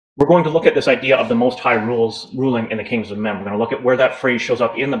we're going to look at this idea of the Most High ruling in the kingdoms of men. We're going to look at where that phrase shows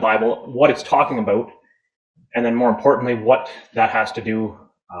up in the Bible, what it's talking about, and then more importantly, what that has to do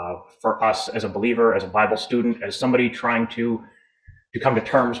for us as a believer, as a Bible student, as somebody trying to come to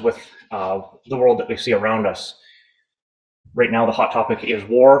terms with the world that we see around us. Right now, the hot topic is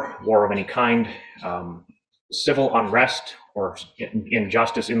war of any kind, civil unrest or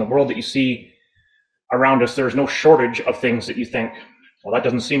injustice. In the world that you see around us, there's no shortage of things that you think, well, that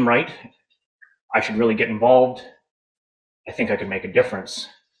doesn't seem right. I should really get involved. I think I could make a difference.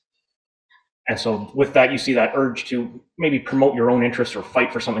 And so with that, you see that urge to maybe promote your own interests or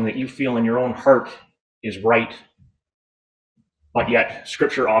fight for something that you feel in your own heart is right. But yet,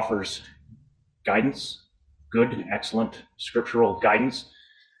 Scripture offers guidance, good, excellent scriptural guidance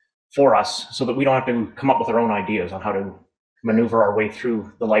for us so that we don't have to come up with our own ideas on how to maneuver our way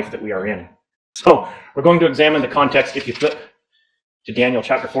through the life that we are in. So we're going to examine the context. If you flip to Daniel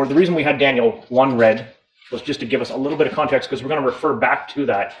chapter 4, the reason we had Daniel 1 read was just to give us a little bit of context, because we're going to refer back to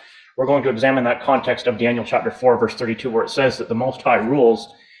that. We're going to examine that context of Daniel chapter 4, verse 32, where it says that the Most High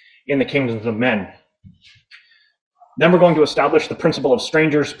rules in the kingdoms of men. Then we're going to establish the principle of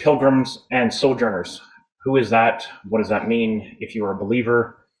strangers, pilgrims, and sojourners. Who is that? What does that mean? If you are a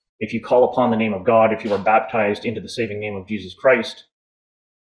believer, if you call upon the name of God, if you are baptized into the saving name of Jesus Christ,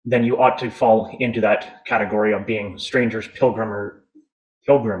 then you ought to fall into that category of being strangers,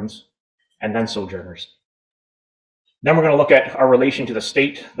 pilgrims, and then sojourners. Then we're going to look at our relation to the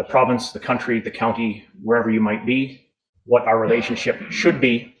state, the province, the country, the county, wherever you might be, what our relationship should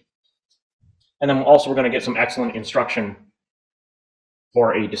be. And then also we're going to get some excellent instruction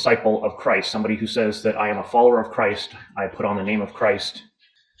for a disciple of Christ, somebody who says that I am a follower of Christ, I put on the name of Christ.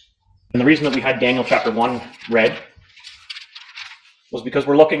 And the reason that we had Daniel chapter 1 read was because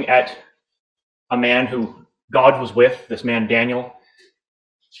we're looking at a man who God was with, this man Daniel.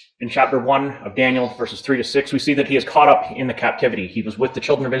 In chapter 1 of Daniel, verses 3 to 6, we see that he is caught up in the captivity. He was with the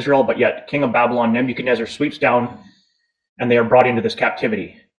children of Israel, but yet King of Babylon, Nebuchadnezzar, sweeps down, and they are brought into this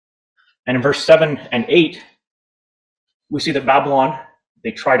captivity. And in verse 7 and 8, we see that Babylon,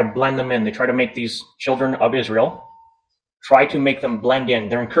 they try to blend them in. They try to make these children of Israel, try to make them blend in.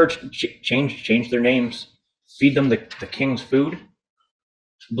 They're encouraged to change their names, feed them the king's food,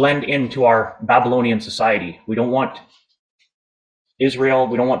 blend into our Babylonian society. We don't want Israel,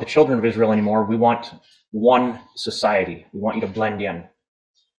 we don't want the children of Israel anymore. We want one society. We want you to blend in.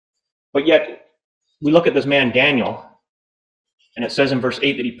 But yet, we look at this man Daniel, and it says in verse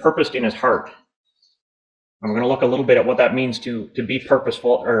 8 that he purposed in his heart. And we're going to look a little bit at what that means to be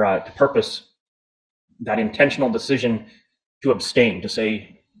purposeful, or to purpose, that intentional decision to abstain, to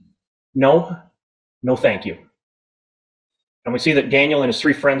say, no thank you. And we see that Daniel and his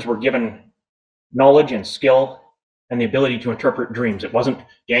 3 friends were given knowledge and skill and the ability to interpret dreams. It wasn't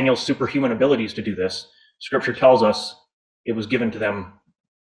Daniel's superhuman abilities to do this. Scripture tells us it was given to them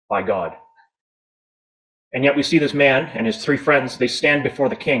by God. And yet we see this man and his 3 friends, they stand before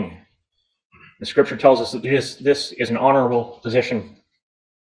the king. The scripture tells us that this is an honorable position.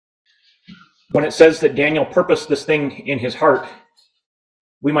 When it says that Daniel purposed this thing in his heart,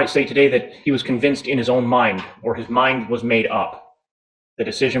 we might say today that he was convinced in his own mind, or his mind was made up. The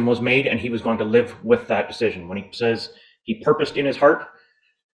decision was made, and he was going to live with that decision. When he says he purposed in his heart,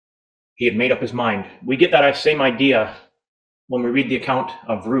 he had made up his mind. We get that same idea when we read the account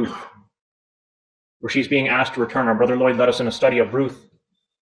of Ruth, where she's being asked to return. Our brother Lloyd led us in a study of Ruth,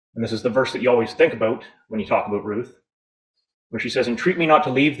 and this is the verse that you always think about when you talk about Ruth, where she says, entreat me not to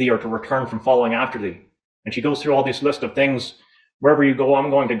leave thee or to return from following after thee. And she goes through all this list of things. Wherever you go, I'm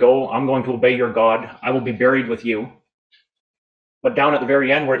going to go. I'm going to obey your God. I will be buried with you. But down at the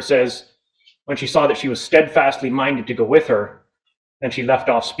very end where it says, when she saw that she was steadfastly minded to go with her, then she left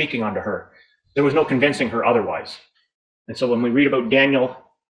off speaking unto her. There was no convincing her otherwise. And so when we read about Daniel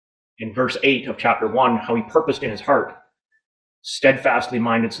in verse 8 of chapter 1, how he purposed in his heart, steadfastly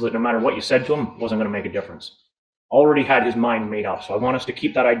minded, so that no matter what you said to him, it wasn't going to make a difference. Already had his mind made up. So I want us to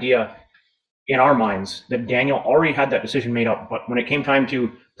keep that idea in our minds, that Daniel already had that decision made up. But when it came time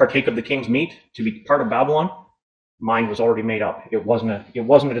to partake of the king's meat, to be part of Babylon, mind was already made up. It wasn't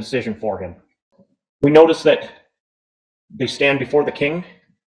a decision for him. We notice that they stand before the king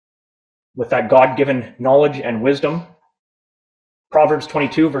with that God-given knowledge and wisdom. Proverbs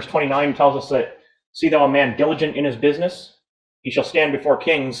 22 verse 29 tells us that, see thou a man diligent in his business, he shall stand before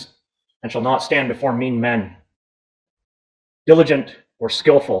kings and shall not stand before mean men. Diligent or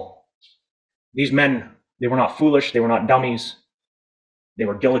skillful. These men, they were not foolish, they were not dummies. They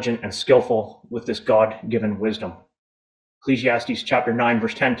were diligent and skillful with this God-given wisdom. Ecclesiastes chapter 9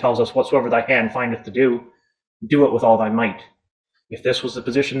 verse 10 tells us, whatsoever thy hand findeth to do, do it with all thy might. if this was the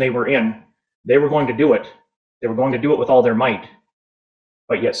position they were in, they were going to do it. They were going to do it with all their might.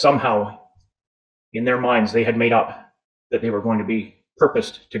 But yet somehow, in their minds, they had made up that they were going to be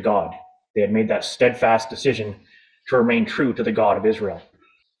purposed to God. They had made that steadfast decision to remain true to the God of Israel.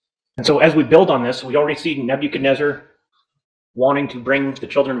 And so as we build on this, we already see Nebuchadnezzar wanting to bring the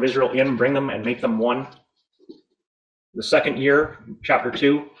children of Israel in, bring them and make them one. The second year, chapter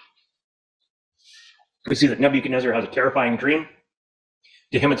 2, we see that Nebuchadnezzar has a terrifying dream.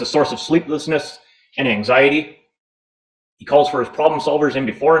 To him, it's a source of sleeplessness and anxiety. He calls for his problem solvers in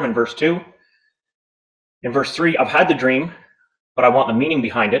before him in verse 2. In verse 3, I've had the dream, but I want the meaning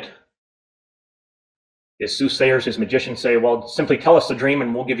behind it. His soothsayers, his magicians say, well, simply tell us the dream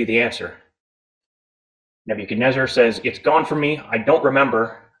and we'll give you the answer. Nebuchadnezzar says, it's gone from me, I don't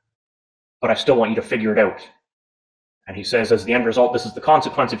remember, but I still want you to figure it out. And he says, as the end result, this is the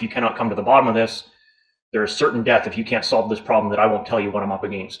consequence if you cannot come to the bottom of this. There is certain death if you can't solve this problem that I won't tell you what I'm up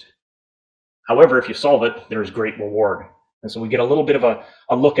against. However, if you solve it, there is great reward. And so we get a little bit of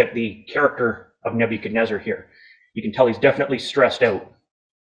a look at the character of Nebuchadnezzar here. You can tell he's definitely stressed out.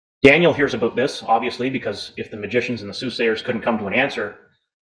 Daniel hears about this, obviously, because if the magicians and the soothsayers couldn't come to an answer,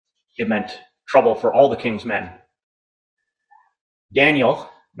 it meant trouble for all the king's men. Daniel,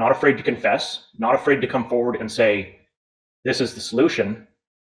 not afraid to confess, not afraid to come forward and say, this is the solution.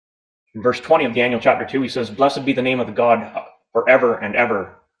 In verse 20 of Daniel chapter 2, he says, blessed be the name of the God forever and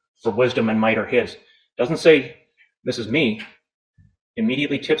ever, for wisdom and might are his. Doesn't say, this is me.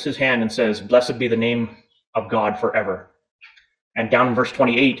 Immediately tips his hand and says, blessed be the name of God forever. And down in verse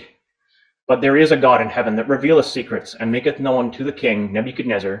 28, but there is a God in heaven that revealeth secrets and maketh known to the king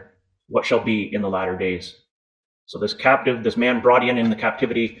Nebuchadnezzar what shall be in the latter days. So this captive, this man brought in the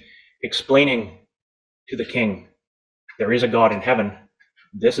captivity, explaining to the king, there is a God in heaven.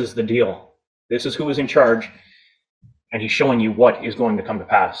 This is the deal. This is who is in charge. And he's showing you what is going to come to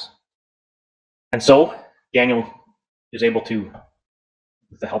pass. And so Daniel is able to,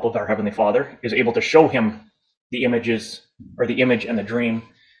 with the help of our Heavenly Father, is able to show him the images, or the image and the dream.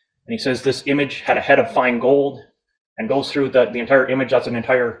 And he says this image had a head of fine gold, and goes through the entire image. That's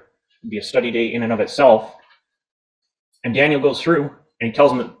be a study day in and of itself. And Daniel goes through and he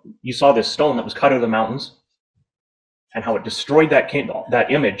tells him that you saw this stone that was cut out of the mountains and how it destroyed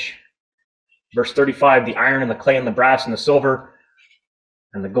that image. Verse 35, the iron and the clay and the brass and the silver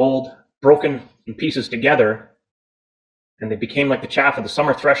and the gold broken in pieces together, and they became like the chaff of the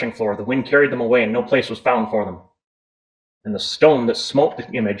summer threshing floor. The wind carried them away and no place was found for them. And the stone that smote the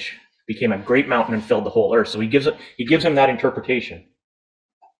image became a great mountain and filled the whole earth. So he gives him that interpretation.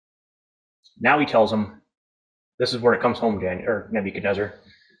 Now he tells him, this is where it comes home, Nebuchadnezzar.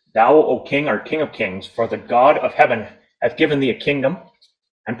 Thou, O king, art king of kings, for the God of heaven hath given thee a kingdom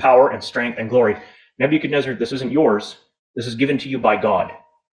and power and strength and glory. Nebuchadnezzar, this isn't yours. This is given to you by God.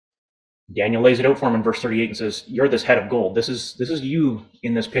 Daniel lays it out for him in verse 38 and says, you're this head of gold. This is you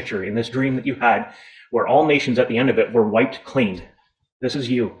in this picture, in this dream that you had, where all nations at the end of it were wiped clean. This is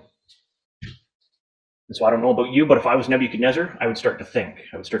you. And so I don't know about you, but if I was Nebuchadnezzar, I would start to think.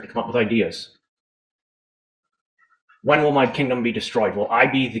 I would start to come up with ideas. When will my kingdom be destroyed? Will I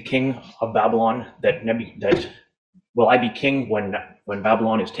be the king of Babylon? Will I be king when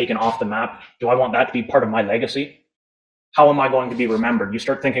Babylon is taken off the map? Do I want that to be part of my legacy? How am I going to be remembered? You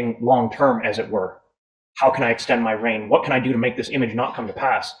start thinking long term, as it were. How can I extend my reign? What can I do to make this image not come to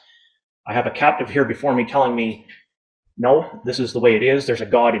pass? I have a captive here before me telling me, no, this is the way it is. There's a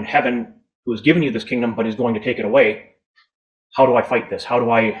God in heaven who has given you this kingdom, but is going to take it away. How do I fight this? How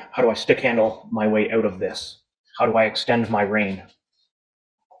do I stick handle my way out of this? How do I extend my reign?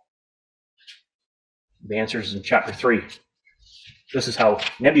 The answer is in chapter 3. This is how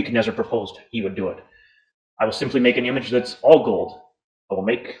Nebuchadnezzar proposed he would do it. I will simply make an image that's all gold. I will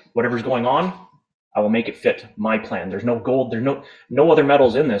make whatever's going on, I will make it fit my plan. There's no gold, there's no other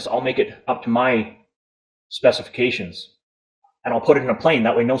metals in this. I'll make it up to my specifications. And I'll put it in a plane.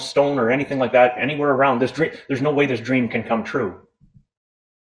 That way no stone or anything like that anywhere around this dream. There's no way this dream can come true.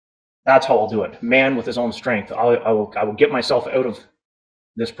 That's how I'll do it. Man with his own strength. I will get myself out of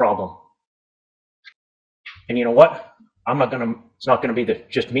this problem. And you know what? It's not going to be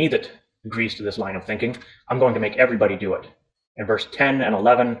just me that agrees to this line of thinking. I'm going to make everybody do it. In verse 10 and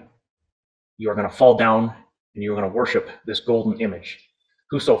 11, you are going to fall down and you are going to worship this golden image.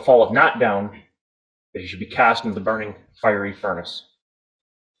 Whoso falleth not down, that he should be cast into the burning fiery furnace.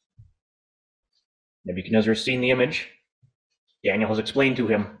 Nebuchadnezzar has seen the image. Daniel has explained to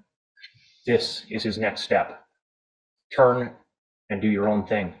him, this is his next step. Turn and do your own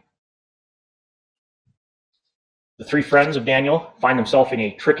thing. The three friends of Daniel find themselves in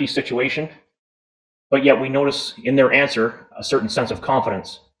a tricky situation, but yet we notice in their answer a certain sense of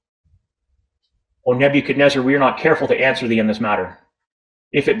confidence. O Nebuchadnezzar, we are not careful to answer thee in this matter.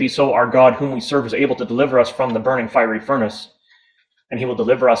 If it be so, our God, whom we serve, is able to deliver us from the burning fiery furnace, and he will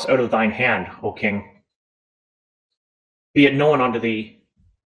deliver us out of thine hand, O king. Be it known unto thee,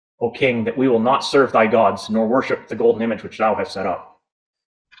 O king, that we will not serve thy gods, nor worship the golden image which thou hast set up.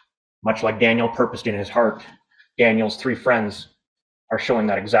 Much like Daniel purposed in his heart, Daniel's three friends are showing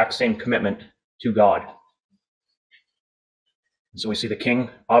that exact same commitment to God. So we see the king,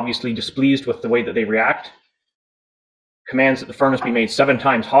 obviously displeased with the way that they react, commands that the furnace be made 7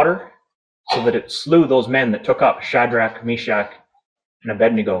 times hotter, so that it slew those men that took up Shadrach, Meshach, and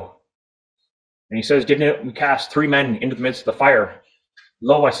Abednego. And he says, didn't we cast 3 men into the midst of the fire?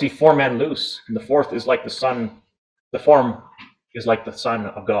 Lo, I see 4 men loose, and the 4th is like the sun, the form is like the Son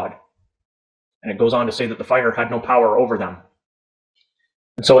of God. And it goes on to say that the fire had no power over them.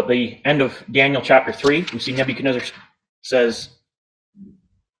 And so at the end of Daniel chapter 3, we see Nebuchadnezzar says,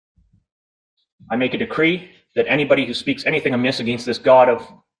 I make a decree that anybody who speaks anything amiss against this God of,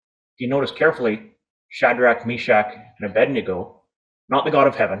 if you notice carefully, Shadrach, Meshach, and Abednego, not the God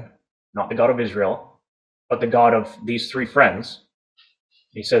of heaven, not the God of Israel, but the God of these 3 friends.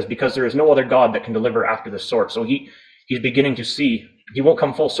 He says, because there is no other God that can deliver after this sort. So he's beginning to see, he won't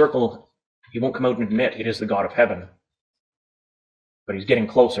come full circle, he won't come out and admit it is the God of heaven. But he's getting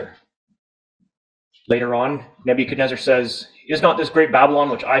closer. Later on, Nebuchadnezzar says, is not this great Babylon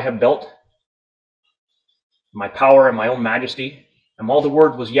which I have built, my power and my own majesty? And while the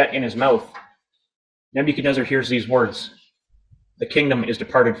word was yet in his mouth, Nebuchadnezzar hears these words, the kingdom is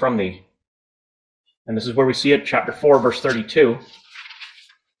departed from thee. And this is where we see it, chapter 4, verse 32.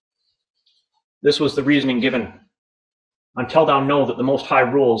 This was the reasoning given. Until thou know that the Most High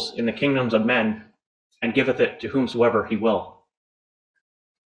rules in the kingdoms of men, and giveth it to whomsoever he will.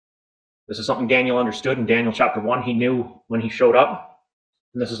 This is something Daniel understood in Daniel chapter 1. He knew when he showed up.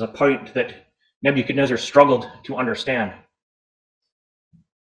 And this is a point that Nebuchadnezzar struggled to understand.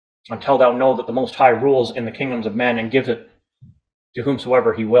 Until thou know that the Most High rules in the kingdoms of men and gives it to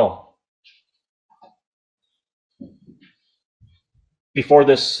whomsoever he will. Before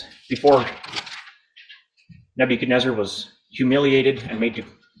Nebuchadnezzar was humiliated and made to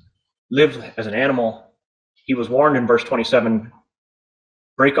live as an animal, he was warned in verse 27,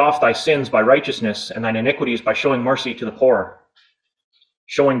 break off thy sins by righteousness and thine iniquities by showing mercy to the poor,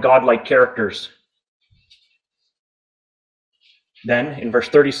 showing godlike characters. Then in verse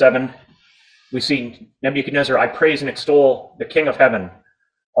 37, we see Nebuchadnezzar, I praise and extol the King of heaven,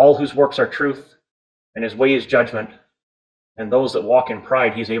 all whose works are truth, and his way is judgment, and those that walk in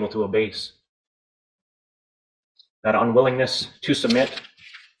pride he is able to abase. That unwillingness to submit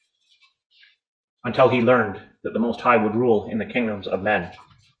until he learned that the Most High would rule in the kingdoms of men,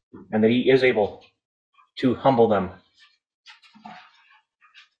 and that he is able to humble them.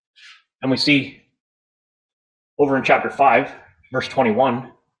 And we see over in chapter 5, verse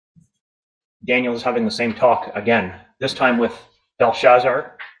 21, Daniel is having the same talk again, this time with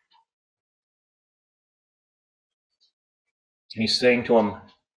Belshazzar. And he's saying to him,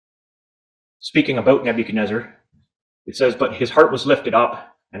 speaking about Nebuchadnezzar, it says, but his heart was lifted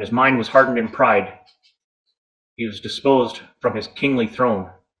up, and his mind was hardened in pride. He was disposed from his kingly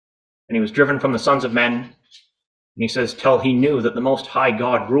throne, and he was driven from the sons of men. And he says, till he knew that the Most High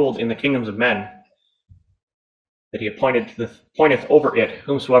God ruled in the kingdoms of men, that he appointeth over it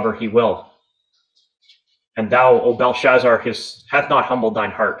whomsoever he will. And thou, O Belshazzar, hath not humbled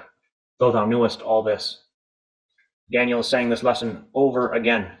thine heart, though thou knewest all this. Daniel is saying this lesson over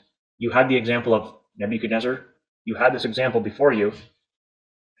again. You had the example of Nebuchadnezzar. You had this example before you,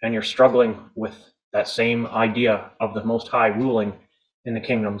 and you're struggling with that same idea of the Most High ruling in the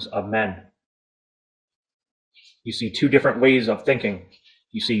kingdoms of men. You see 2 different ways of thinking.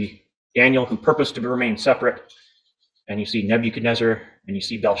 You see Daniel, who purposed to remain separate, and you see Nebuchadnezzar, and you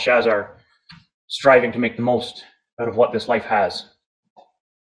see Belshazzar striving to make the most out of what this life has.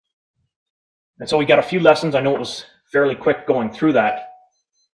 And so we got a few lessons. I know it was fairly quick going through that,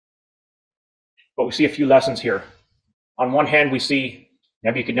 but we see a few lessons here. On one hand, we see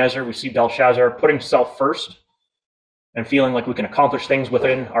Nebuchadnezzar, we see Belshazzar putting self first and feeling like we can accomplish things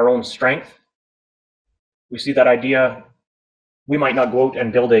within our own strength. We see that idea. We might not go out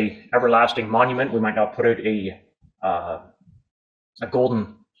and build a everlasting monument. We might not put out a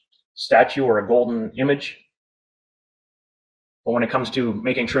golden statue or a golden image. But when it comes to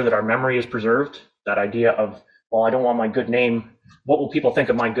making sure that our memory is preserved, that idea of, well, I don't want my good name. What will people think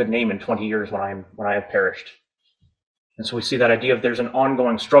of my good name in 20 years when I have perished? And so we see that idea of there's an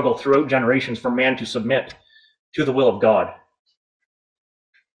ongoing struggle throughout generations for man to submit to the will of God.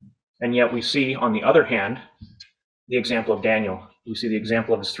 And yet we see, on the other hand, the example of Daniel. We see the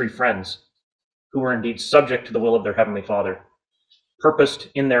example of his three friends, who were indeed subject to the will of their heavenly Father, purposed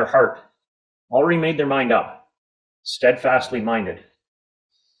in their heart, already made their mind up, steadfastly minded,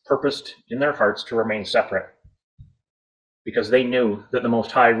 purposed in their hearts to remain separate, because they knew that the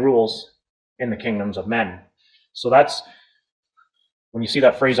Most High rules in the kingdoms of men. So that's, when you see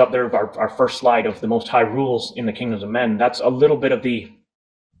that phrase up there of our first slide of the Most High rules in the kingdoms of men, that's a little bit of the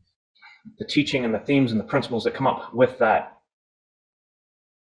teaching and the themes and the principles that come up with that.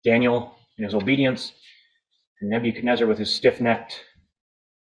 Daniel in his obedience, and Nebuchadnezzar with his stiff-necked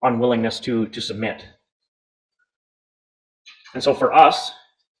unwillingness to submit. And so for us,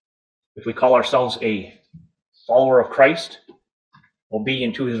 if we call ourselves a follower of Christ,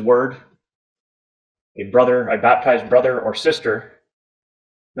 obedient to his word, a baptized brother or sister,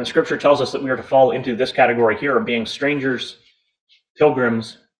 then Scripture tells us that we are to fall into this category here of being strangers,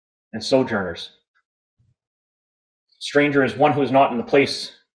 pilgrims, and sojourners. Stranger is one who is not in the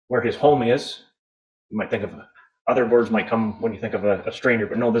place where his home is. You might think of other words might come when you think of a stranger,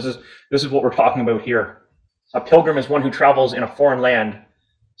 but no, this is what we're talking about here. A pilgrim is one who travels in a foreign land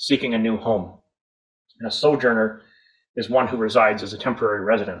seeking a new home. And a sojourner is one who resides as a temporary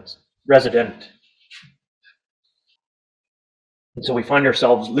resident. And so we find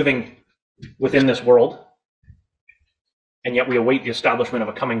ourselves living within this world, and yet we await the establishment of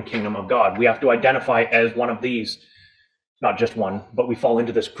a coming kingdom of God. We have to identify as one of these, not just one, but we fall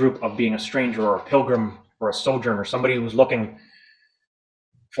into this group of being a stranger or a pilgrim or a sojourner, somebody who's looking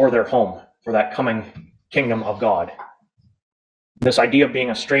for their home, for that coming kingdom of God. This idea of being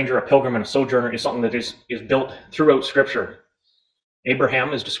a stranger, a pilgrim, and a sojourner is something that is built throughout Scripture.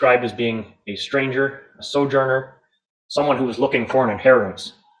 Abraham is described as being a stranger, a sojourner, someone who was looking for an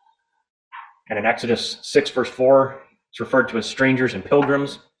inheritance. And in Exodus 6, verse 4, it's referred to as strangers and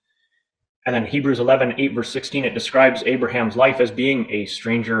pilgrims. And then Hebrews 11, 8, verse 16, it describes Abraham's life as being a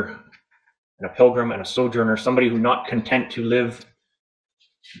stranger and a pilgrim and a sojourner, somebody who's not content to live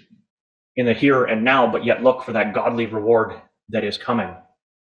in the here and now, but yet look for that godly reward that is coming.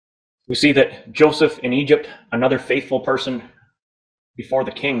 We see that Joseph in Egypt, another faithful person before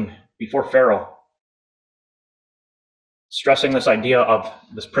the king, before Pharaoh, stressing this idea of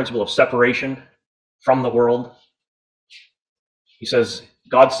this principle of separation from the world. He says,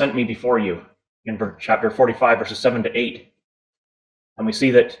 God sent me before you in chapter 45, verses 7 to 8. And we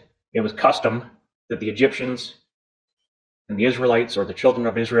see that it was custom that the Egyptians and the Israelites, or the children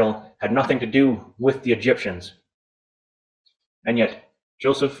of Israel, had nothing to do with the Egyptians. And yet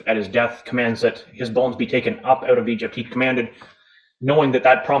Joseph at his death commands that his bones be taken up out of Egypt. He commanded, knowing that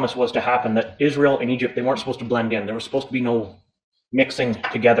that promise was to happen, that Israel and Egypt, they weren't supposed to blend in. There was supposed to be no mixing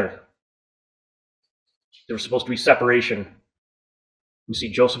together. There was supposed to be separation. We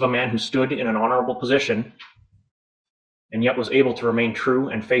see Joseph, a man who stood in an honorable position and yet was able to remain true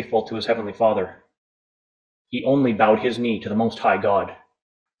and faithful to his heavenly Father. He only bowed his knee to the Most High God.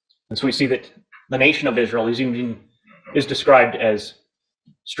 And so we see that the nation of Israel is described as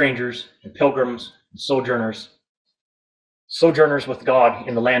strangers and pilgrims and sojourners. Sojourners with God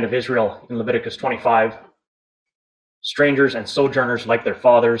in the land of Israel in Leviticus 25. Strangers and sojourners like their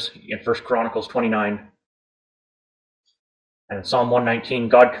fathers in 1 Chronicles 29. And in Psalm 119,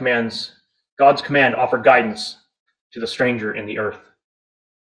 God's command offered guidance to the stranger in the earth.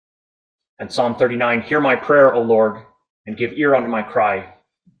 And Psalm 39, hear my prayer, O Lord, and give ear unto my cry.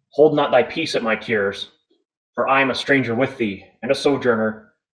 Hold not thy peace at my tears, for I am a stranger with thee, and a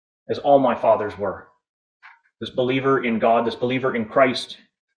sojourner, as all my fathers were. This believer in God, this believer in Christ,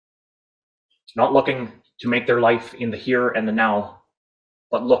 is not looking to make their life in the here and the now,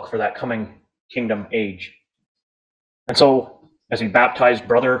 but look for that coming kingdom age. And so, as a baptized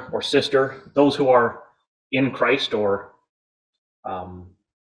brother or sister, those who are in Christ or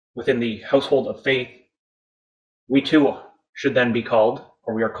within the household of faith, we too should then be called,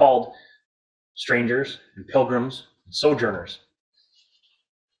 or we are called, strangers and pilgrims and sojourners.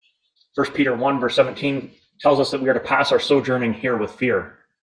 1 Peter 1, verse 17 tells us that we are to pass our sojourning here with fear.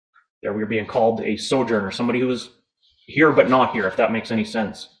 There we are being called a sojourner, somebody who is here but not here, if that makes any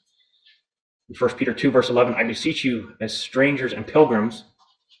sense. In 1 Peter 2, verse 11, I beseech you as strangers and pilgrims,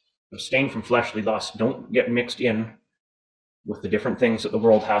 abstain from fleshly lusts. Don't get mixed in with the different things that the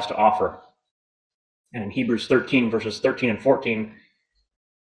world has to offer. And in Hebrews 13, verses 13 and 14,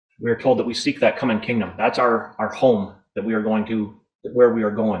 we are told that we seek that coming kingdom. That's our home that we are going to, where we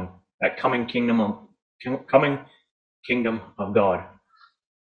are going, that coming kingdom of God.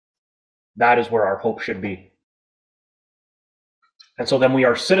 That is where our hope should be. And so then we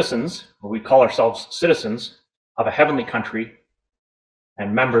are citizens, or we call ourselves citizens of a heavenly country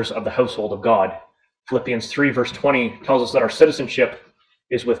and members of the household of God. Philippians 3 verse 20 tells us that our citizenship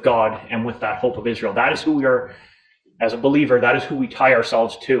is with God and with that hope of Israel. That is who we are as a believer. That is who we tie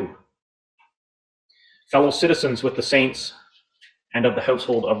ourselves to. Fellow citizens with the saints and of the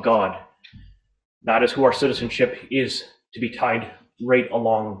household of God. That is who our citizenship is to be tied right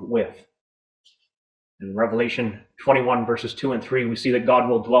along with. In Revelation 21 verses 2 and 3, we see that God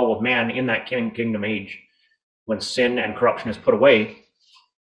will dwell with man in that kingdom age. When sin and corruption is put away,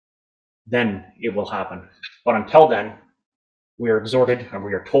 then it will happen. But until then, we are exhorted and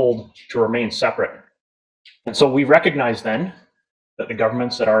we are told to remain separate. And so we recognize then that the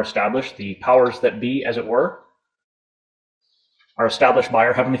governments that are established, the powers that be, as it were, are established by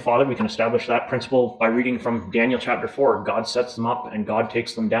our Heavenly Father. We can establish that principle by reading from Daniel chapter 4. God sets them up and God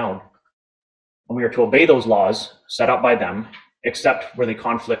takes them down. And we are to obey those laws set up by them, except where they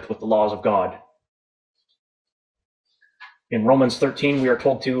conflict with the laws of God. In Romans 13, we are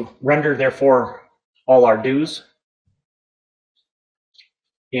told to render, therefore, all our dues.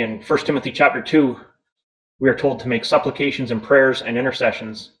 In 1 Timothy chapter 2, we are told to make supplications and prayers and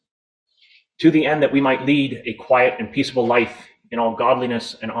intercessions to the end that we might lead a quiet and peaceable life in all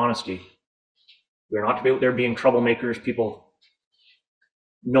godliness and honesty. We are not to be out there being troublemakers, people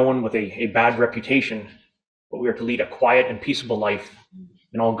known with a bad reputation, but we are to lead a quiet and peaceable life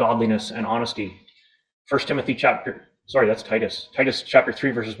in all godliness and honesty. Titus chapter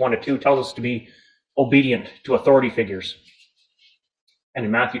 3 verses 1 to 2 tells us to be obedient to authority figures. And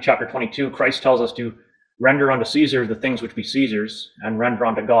in Matthew chapter 22, Christ tells us to render unto Caesar the things which be Caesar's, and render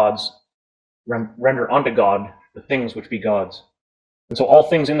unto God the things which be God's. And so all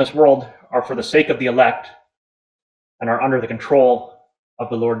things in this world are for the sake of the elect and are under the control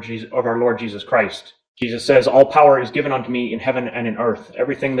of our Lord Jesus Christ. Jesus says, all power is given unto me in heaven and in earth.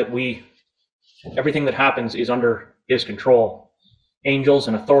 Everything that happens is under his control. Angels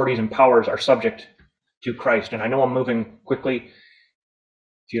and authorities and powers are subject to Christ. And I know I'm moving quickly.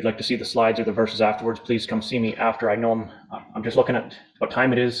 If you'd like to see the slides or the verses afterwards, please come see me after. I know I'm just looking at what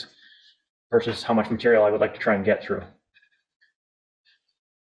time it is versus how much material I would like to try and get through.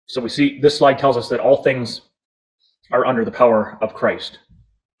 So we see this slide tells us that all things are under the power of Christ.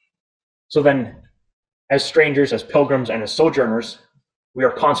 So then, as strangers, as pilgrims, and as sojourners, we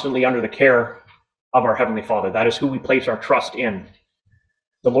are constantly under the care of our Heavenly Father. That is who we place our trust in.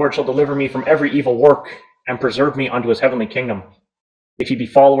 The Lord shall deliver me from every evil work and preserve me unto his heavenly kingdom. If ye be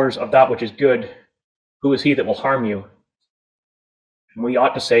followers of that which is good, who is he that will harm you? And we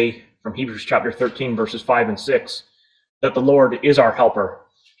ought to say from Hebrews chapter 13, verses 5 and 6, that the Lord is our helper,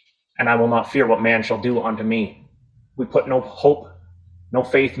 and I will not fear what man shall do unto me. We put no hope, no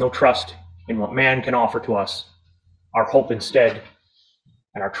faith, no trust in what man can offer to us. Our hope instead,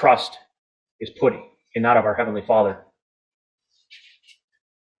 and our trust, is put in that of our Heavenly Father.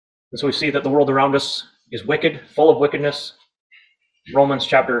 And so we see that the world around us is wicked, full of wickedness. Romans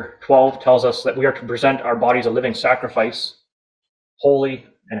chapter 12 tells us that we are to present our bodies a living sacrifice, holy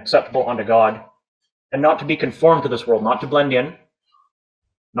and acceptable unto God, and not to be conformed to this world, not to blend in,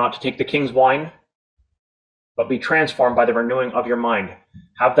 not to take the king's wine, but be transformed by the renewing of your mind.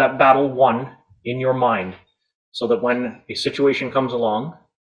 Have that battle won in your mind, so that when a situation comes along,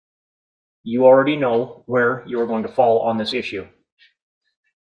 you already know where you are going to fall on this issue.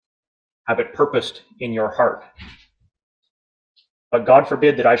 Have it purposed in your heart. But God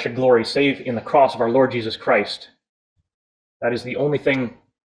forbid that I should glory save in the cross of our Lord Jesus Christ. That is the only thing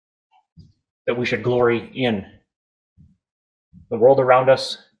that we should glory in. The world around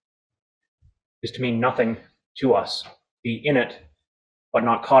us is to mean nothing to us. Be in it, but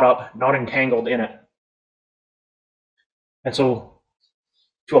not caught up, not entangled in it. And so,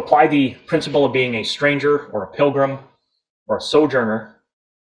 to apply the principle of being a stranger or a pilgrim or a sojourner,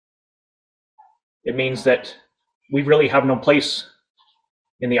 it means that we really have no place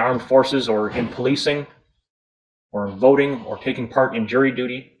in the armed forces or in policing or in voting or taking part in jury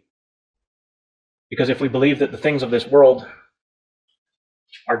duty. Because if we believe that the things of this world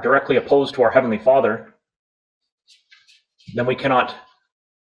are directly opposed to our Heavenly Father, then we cannot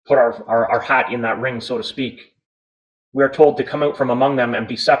put our hat in that ring, so to speak. We are told to come out from among them and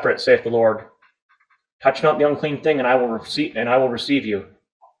be separate, saith the Lord. Touch not the unclean thing, and I will receive you,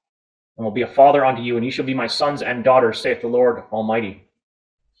 and will be a father unto you, and ye shall be my sons and daughters, saith the Lord Almighty.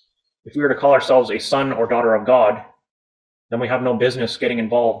 If we are to call ourselves a son or daughter of God, then we have no business getting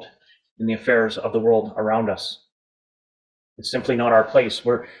involved in the affairs of the world around us. It's simply not our place.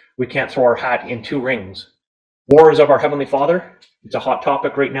 We can't throw our hat in two rings. War is of our Heavenly Father. It's a hot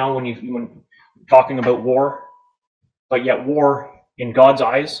topic right now when talking about war. But yet war, in God's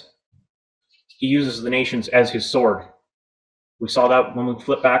eyes, he uses the nations as his sword. We saw that when we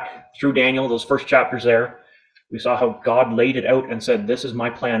flip back through Daniel, those first chapters there. We saw how God laid it out and said, this is my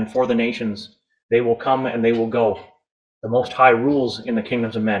plan for the nations. They will come and they will go. The Most High rules in the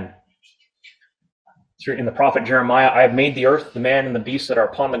kingdoms of men. In the prophet Jeremiah, I have made the earth, the man and the beasts that are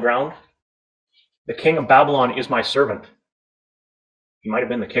upon the ground. The king of Babylon is my servant. He might have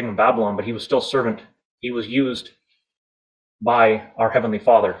been the king of Babylon, but he was still servant. He was used by our Heavenly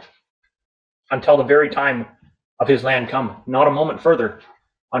Father until the very time of his land come. Not a moment further.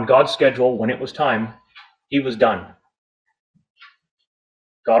 On God's schedule, when it was time, he was done.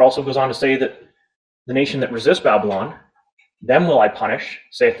 God also goes on to say that the nation that resists Babylon, them will I punish,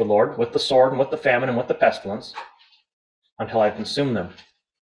 saith the Lord, with the sword and with the famine and with the pestilence, until I consume them.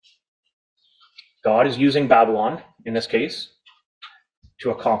 God is using Babylon, in this case, to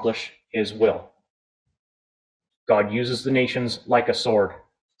accomplish his will. God uses the nations like a sword.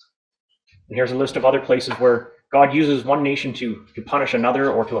 And here's a list of other places where God uses one nation to punish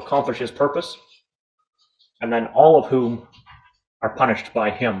another or to accomplish his purpose, and then all of whom are punished by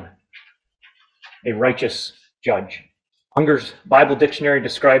him, a righteous judge. Unger's Bible Dictionary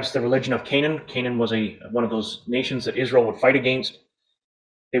describes the religion of Canaan. Canaan was one of those nations that Israel would fight against.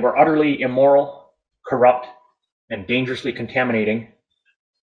 They were utterly immoral, corrupt, and dangerously contaminating,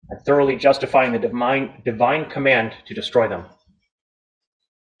 and thoroughly justifying the divine command to destroy them.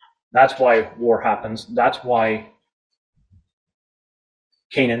 That's why war happens. That's why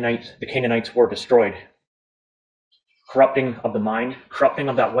the Canaanites were destroyed. Corrupting of the mind, corrupting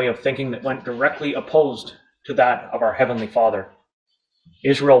of that way of thinking that went directly opposed to that of our Heavenly Father.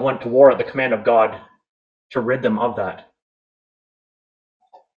 Israel went to war at the command of God to rid them of that.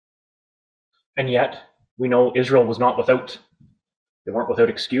 And yet, we know Israel was not they weren't without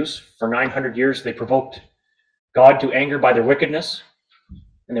excuse. For 900 years, they provoked God to anger by their wickedness,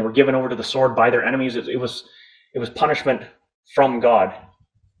 and they were given over to the sword by their enemies. It was punishment from God.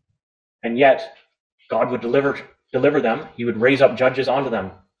 And yet, God would deliver them. He would raise up judges onto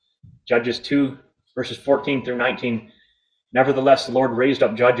them. Judges 2, verses 14 through 19. Nevertheless, the Lord raised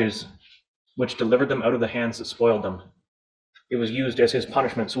up judges, which delivered them out of the hands that spoiled them. It was used as his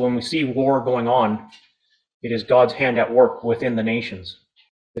punishment. So when we see war going on, it is God's hand at work within the nations.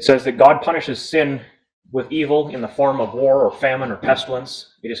 It says that God punishes sin with evil in the form of war or famine or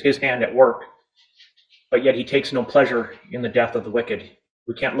pestilence. It is his hand at work, but yet he takes no pleasure in the death of the wicked.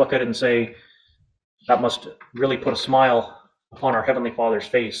 We can't look at it and say, that must really put a smile upon our Heavenly Father's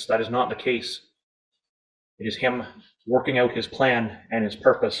face. That is not the case. It is him working out his plan and his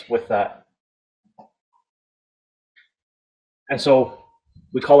purpose with that. And so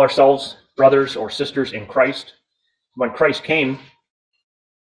we call ourselves brothers or sisters in Christ. When Christ came,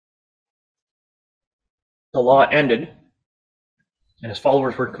 the law ended, and his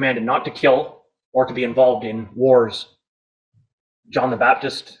followers were commanded not to kill or to be involved in wars. John the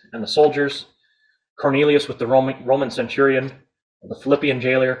Baptist and the soldiers, Cornelius with the Roman centurion, the Philippian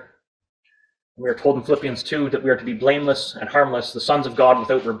jailer. We are told in Philippians 2 that we are to be blameless and harmless, the sons of God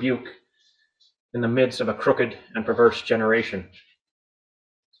without rebuke, in the midst of a crooked and perverse generation.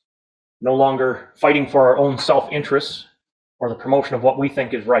 No longer fighting for our own self-interests or the promotion of what we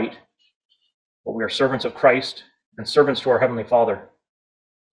think is right, but we are servants of Christ and servants to our Heavenly Father.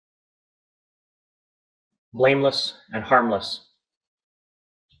 Blameless and harmless.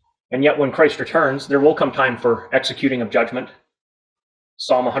 And yet when Christ returns, there will come time for executing of judgment.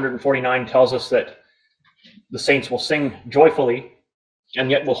 Psalm 149 tells us that the saints will sing joyfully and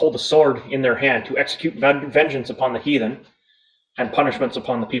yet will hold a sword in their hand to execute vengeance upon the heathen and punishments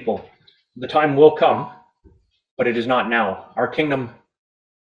upon the people. The time will come, but it is not now. Our kingdom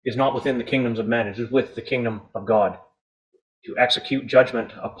is not within the kingdoms of men. It is with the kingdom of God to execute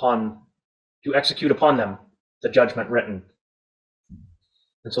upon them the judgment written.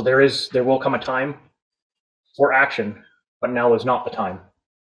 And so there will come a time for action, but now is not the time.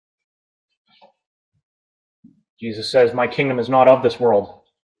 Jesus says, my kingdom is not of this world.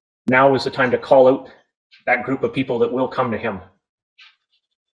 Now is the time to call out that group of people that will come to him.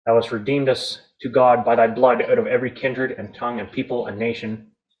 Thou hast redeemed us to God by thy blood out of every kindred and tongue and people and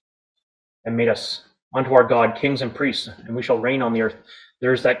nation, and made us unto our God kings and priests, and we shall reign on the earth.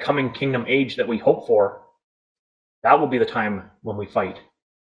 There is that coming kingdom age that we hope for. That will be the time when we fight.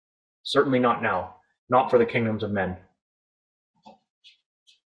 Certainly not now, not for the kingdoms of men.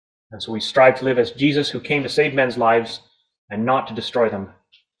 And so we strive to live as Jesus, who came to save men's lives and not to destroy them,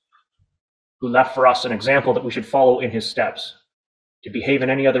 who left for us an example that we should follow in his steps. To behave in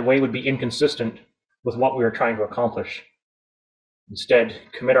any other way would be inconsistent with what we are trying to accomplish. Instead,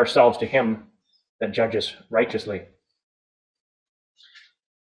 commit ourselves to him that judges righteously.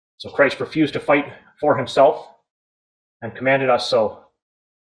 So Christ refused to fight for himself, and commanded us so.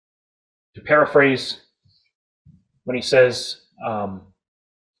 To paraphrase, when he says,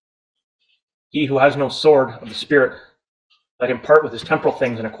 he who has no sword of the Spirit, let him part with his temporal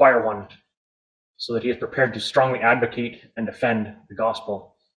things and acquire one, so that he is prepared to strongly advocate and defend the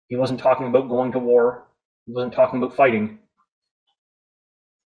gospel. He wasn't talking about going to war. He wasn't talking about fighting.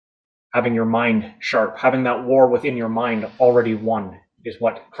 Having your mind sharp, having that war within your mind already won, is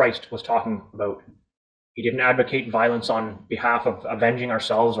what Christ was talking about. He didn't advocate violence on behalf of avenging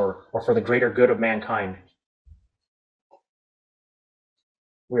ourselves or for the greater good of mankind.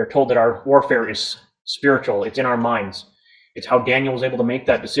 We are told that our warfare is spiritual. It's in our minds. It's how Daniel was able to make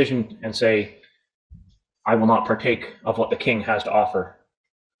that decision and say, I will not partake of what the king has to offer.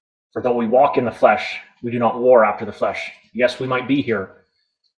 For though we walk in the flesh, we do not war after the flesh. Yes, we might be here,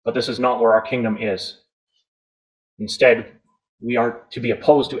 but this is not where our kingdom is. Instead, we are to be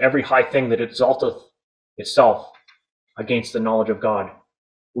opposed to every high thing that exalteth itself against the knowledge of God.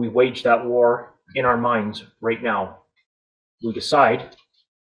 We wage that war in our minds right now. We decide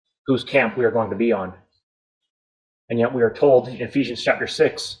whose camp we are going to be on. And yet we are told in Ephesians chapter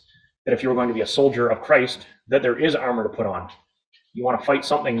 6 that if you are going to be a soldier of Christ, that there is armor to put on. You want to fight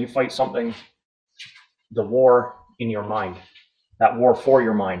something, you fight something, the war in your mind, that war for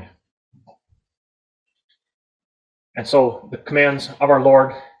your mind. And so the commands of our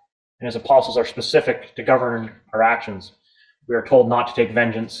Lord and his apostles are specific to govern our actions. We are told not to take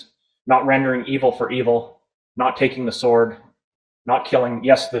vengeance, not rendering evil for evil, not taking the sword, not killing,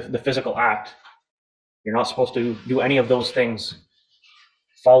 yes, the physical act. You're not supposed to do any of those things.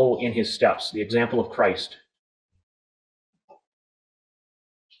 Follow in his steps, the example of Christ.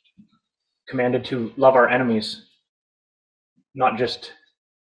 Commanded to love our enemies, not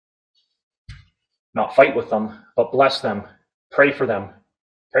fight with them, but bless them, pray for them.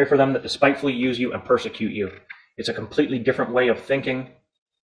 Pray for them that despitefully use you and persecute you. It's a completely different way of thinking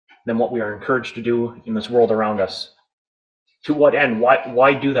than what we are encouraged to do in this world around us. To what end?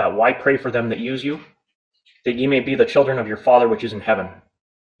 Why do that? Why pray for them that use you? That ye may be the children of your Father which is in heaven.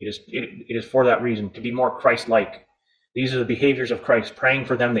 It is for that reason, to be more Christ-like. These are the behaviors of Christ, praying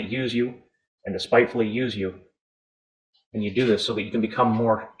for them that use you and despitefully use you. And you do this so that you can become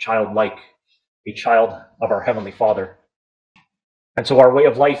more childlike, a child of our Heavenly Father. And so our way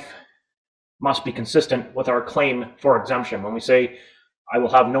of life must be consistent with our claim for exemption. When we say, I will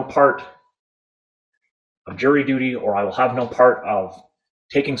have no part of jury duty, or I will have no part of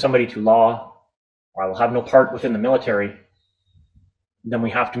taking somebody to law, or I will have no part within the military, then we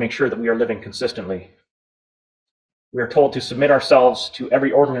have to make sure that we are living consistently. We are told to submit ourselves to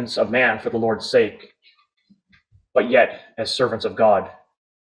every ordinance of man for the Lord's sake, but yet as servants of God.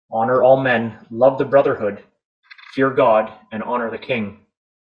 Honor all men, love the brotherhood, fear God, and honor the king.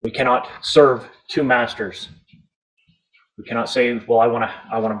 We cannot serve two masters. We cannot say, well, I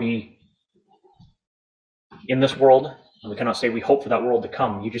want to be in this world, and we cannot say we hope for that world to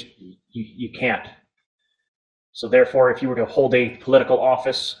come. You can't. So therefore, if you were to hold a political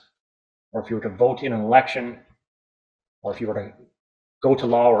office, or if you were to vote in an election, or if you were to go to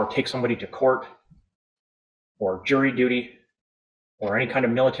law or take somebody to court, or jury duty, or any kind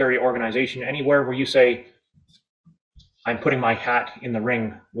of military organization, anywhere where you say, I'm putting my hat in the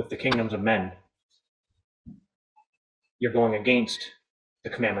ring with the kingdoms of men, you're going against the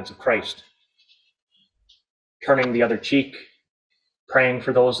commandments of Christ. Turning the other cheek, praying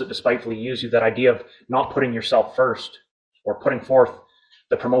for those that despitefully use you, that idea of not putting yourself first or putting forth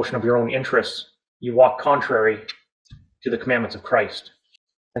the promotion of your own interests, you walk contrary to the commandments of Christ.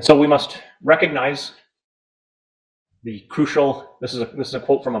 And so we must recognize the crucial, this is a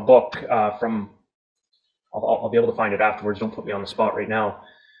quote from a book I'll be able to find it afterwards, don't put me on the spot right now,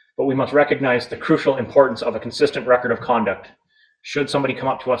 but we must recognize the crucial importance of a consistent record of conduct. Should somebody come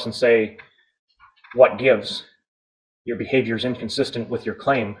up to us and say, what gives? Your behavior is inconsistent with your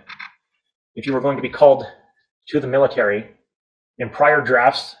claim. If you were going to be called to the military, in prior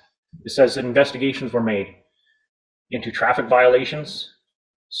drafts, it says that investigations were made into traffic violations,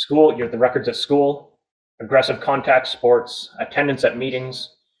 the records at school, aggressive contact sports, attendance at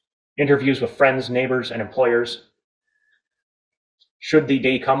meetings, interviews with friends, neighbors, and employers. Should the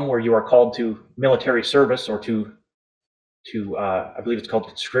day come where you are called to military service or to I believe it's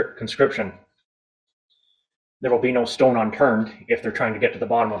called conscription, there will be no stone unturned if they're trying to get to the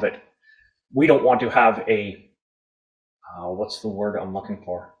bottom of it. We don't want to have what's the word I'm looking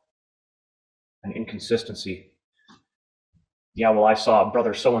for? An inconsistency. Yeah, well, I saw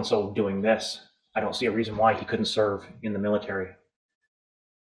brother so-and-so doing this. I don't see a reason why he couldn't serve in the military.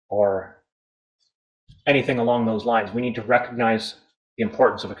 Or anything along those lines. We need to recognize the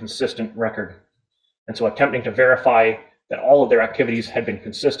importance of a consistent record. And so attempting to verify that all of their activities had been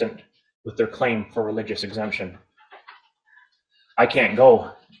consistent with their claim for religious exemption. I can't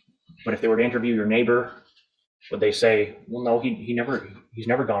go, but if they were to interview your neighbor, would they say, well, no, he's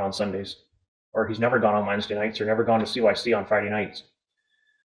never gone on Sundays, or he's never gone on Wednesday nights, or never gone to CYC on Friday nights?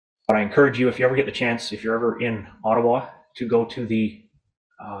 But I encourage you, if you ever get the chance, if you're ever in Ottawa, to go to the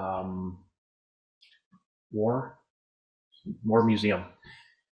War Museum.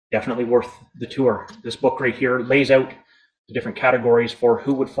 Definitely worth the tour. This book right here lays out the different categories for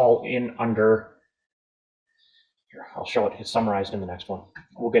who would fall in under. Here, I'll show it. It's summarized in the next one.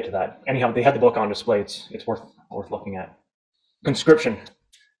 We'll get to that. Anyhow, they had the book on display. It's worth looking at. Conscription.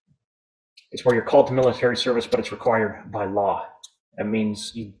 It's where you're called to military service, but it's required by law. That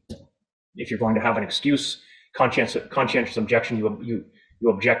means if you're going to have an excuse, conscientious objection, you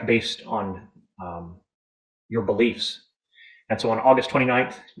object based on your beliefs. And so on August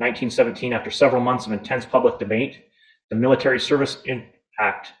 29th, 1917, after several months of intense public debate, the Military Service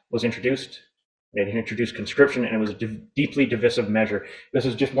Act was introduced. It introduced conscription, and it was a deeply divisive measure. This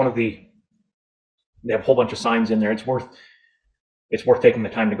is just one of they have a whole bunch of signs in there. It's worth taking the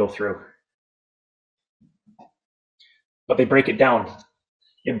time to go through. But they break it down.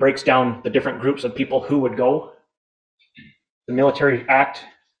 It breaks down the different groups of people who would go. The Military Act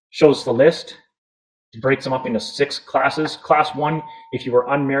shows the list. It breaks them up into 6 classes. Class 1, if you were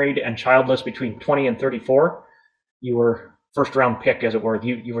unmarried and childless between 20 and 34, you were first round pick, as it were.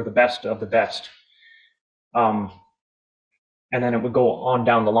 You were the best of the best. And then it would go on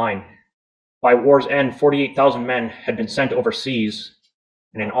down the line. By war's end, 48,000 men had been sent overseas,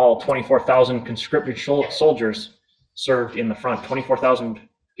 and in all, 24,000 conscripted soldiers served in the front. 24,000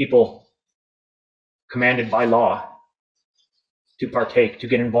 people commanded by law to partake, to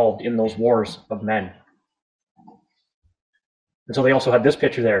get involved in those wars of men. And so they also had this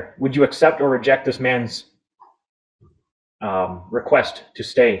picture there. Would you accept or reject this man's request to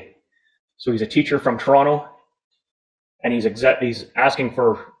stay? So he's a teacher from Toronto, and he's asking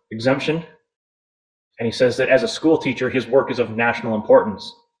for exemption. And he says that as a school teacher, his work is of national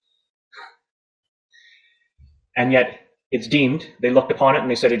importance. And yet it's deemed, they looked upon it and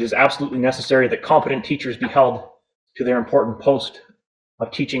they said it is absolutely necessary that competent teachers be held to their important post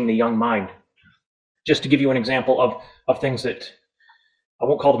of teaching the young mind. Just to give you an example of things that, I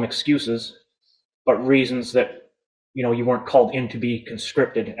won't call them excuses, but reasons that, you weren't called in to be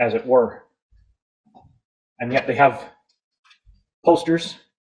conscripted, as it were. And yet they have posters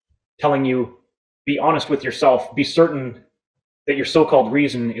telling you, be honest with yourself, be certain that your so-called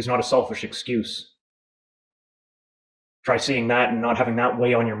reason is not a selfish excuse. Try seeing that and not having that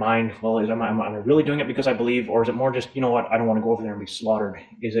weigh on your mind. Well, am I really doing it because I believe, or is it more just, I don't want to go over there and be slaughtered?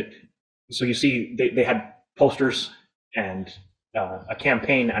 Is it? So you see, they had posters and a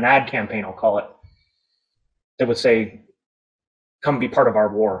campaign, an ad campaign, I'll call it, that would say, come be part of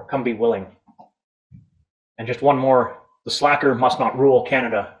our war, come be willing. And just one more, the slacker must not rule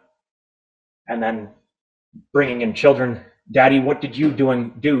Canada. And then bringing in children, Daddy, what did you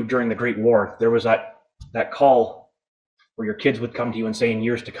do during the Great War? There was that call where your kids would come to you and say in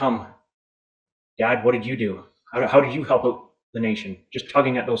years to come, Dad, what did you do? How did you help out the nation? Just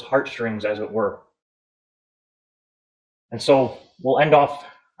tugging at those heartstrings, as it were. And so we'll end off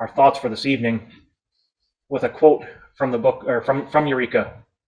our thoughts for this evening with a quote from the book, or from Eureka.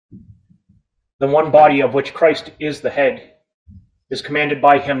 The one body of which Christ is the head is commanded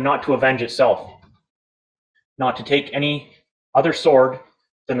by him not to avenge itself, not to take any other sword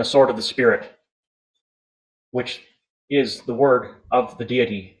than the sword of the Spirit, which is the word of the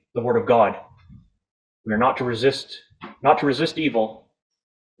deity, the word of God. We are not to resist evil,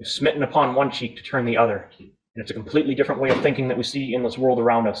 if smitten upon one cheek to turn the other. And it's a completely different way of thinking that we see in this world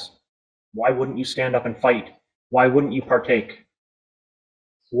around us. Why wouldn't you stand up and fight? Why wouldn't you partake?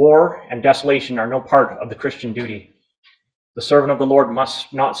 War and desolation are no part of the Christian duty. The servant of the Lord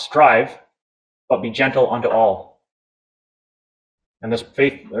must not strive, but be gentle unto all. And this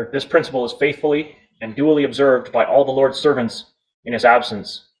principle is faithfully and duly observed by all the Lord's servants in his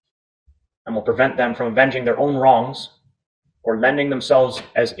absence, and will prevent them from avenging their own wrongs or lending themselves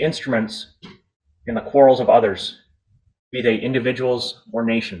as instruments in the quarrels of others, be they individuals or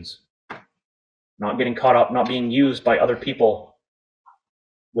nations. Not getting caught up, not being used by other people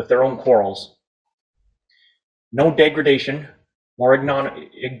with their own quarrels. No degradation more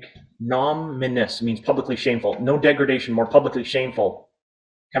ignominious, means publicly shameful. No degradation more publicly shameful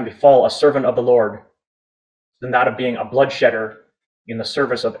can befall a servant of the Lord than that of being a bloodshedder in the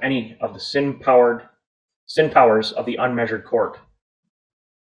service of any of the sin powers of the unmeasured court.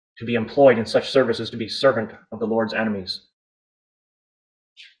 To be employed in such service is to be servant of the Lord's enemies.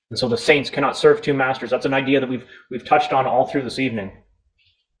 And so the saints cannot serve two masters. That's an idea that we've touched on all through this evening.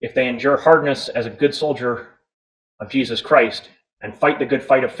 If they endure hardness as a good soldier of Jesus Christ and fight the good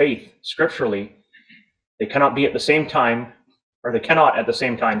fight of faith scripturally, they cannot at the same time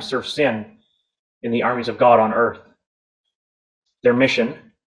serve sin in the armies of God on earth. Their mission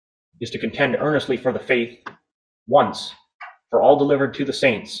is to contend earnestly for the faith once for all delivered to the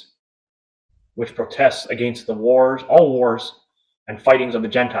saints, which protests against all wars and fightings of the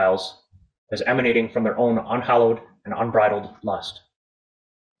Gentiles as emanating from their own unhallowed and unbridled lust.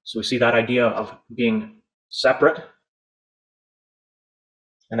 So we see that idea of being separate,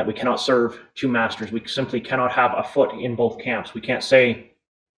 and that we cannot serve two masters. We simply cannot have a foot in both camps. We can't say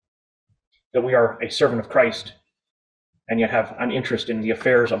that we are a servant of Christ and yet have an interest in the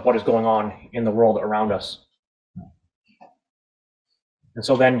affairs of what is going on in the world around us. And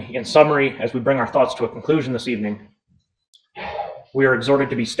so then, in summary, as we bring our thoughts to a conclusion this evening, we are exhorted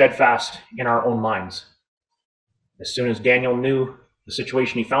to be steadfast in our own minds. As soon as Daniel knew the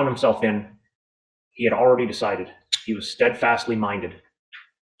situation he found himself in, he had already decided. He was steadfastly minded.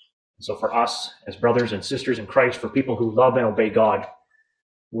 And so for us, as brothers and sisters in Christ, for people who love and obey God,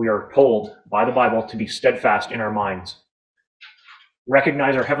 we are told by the Bible to be steadfast in our minds.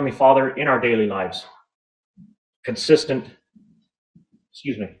 Recognize our Heavenly Father in our daily lives. Consistently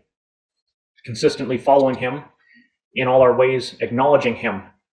following Him in all our ways, acknowledging Him,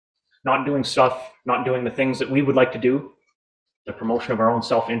 not doing the things that we would like to do, the promotion of our own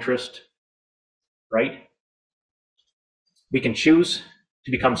self-interest, right? We can choose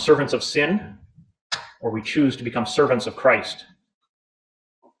to become servants of sin, or we choose to become servants of Christ.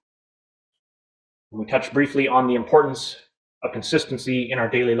 We touched briefly on the importance of consistency in our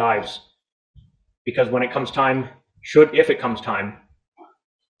daily lives, because when it comes time, if it comes time,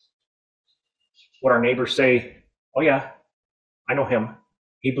 what our neighbors say, oh yeah, I know him.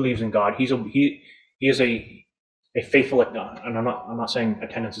 He believes in God. He is a faithful, and I'm not saying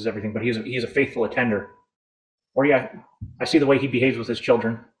attendance is everything, but he is a faithful attender. Or yeah, I see the way he behaves with his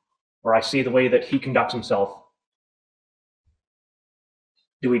children, or I see the way that he conducts himself.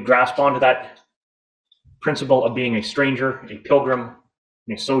 Do we grasp onto that principle of being a stranger, a pilgrim,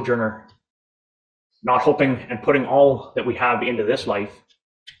 and a sojourner, not hoping and putting all that we have into this life?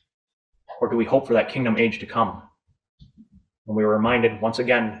 Or do we hope for that kingdom age to come? And we were reminded once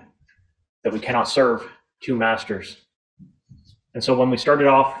again that we cannot serve two masters. And so when we started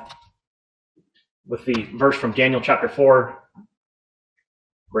off with the verse from Daniel chapter 4,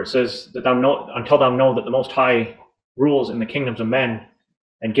 where it says that until thou know that the Most High rules in the kingdoms of men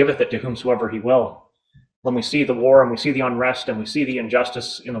and giveth it to whomsoever he will. When we see the war and we see the unrest and we see the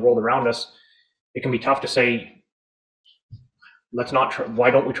injustice in the world around us, it can be tough to say,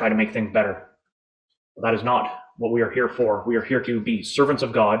 why don't we try to make things better? Well, that is not what we are here for. We are here to be servants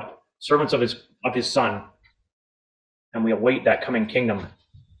of God, servants of his Son, and we await that coming kingdom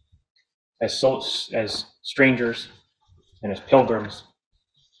as strangers and as pilgrims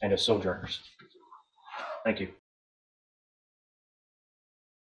and as sojourners. Thank you.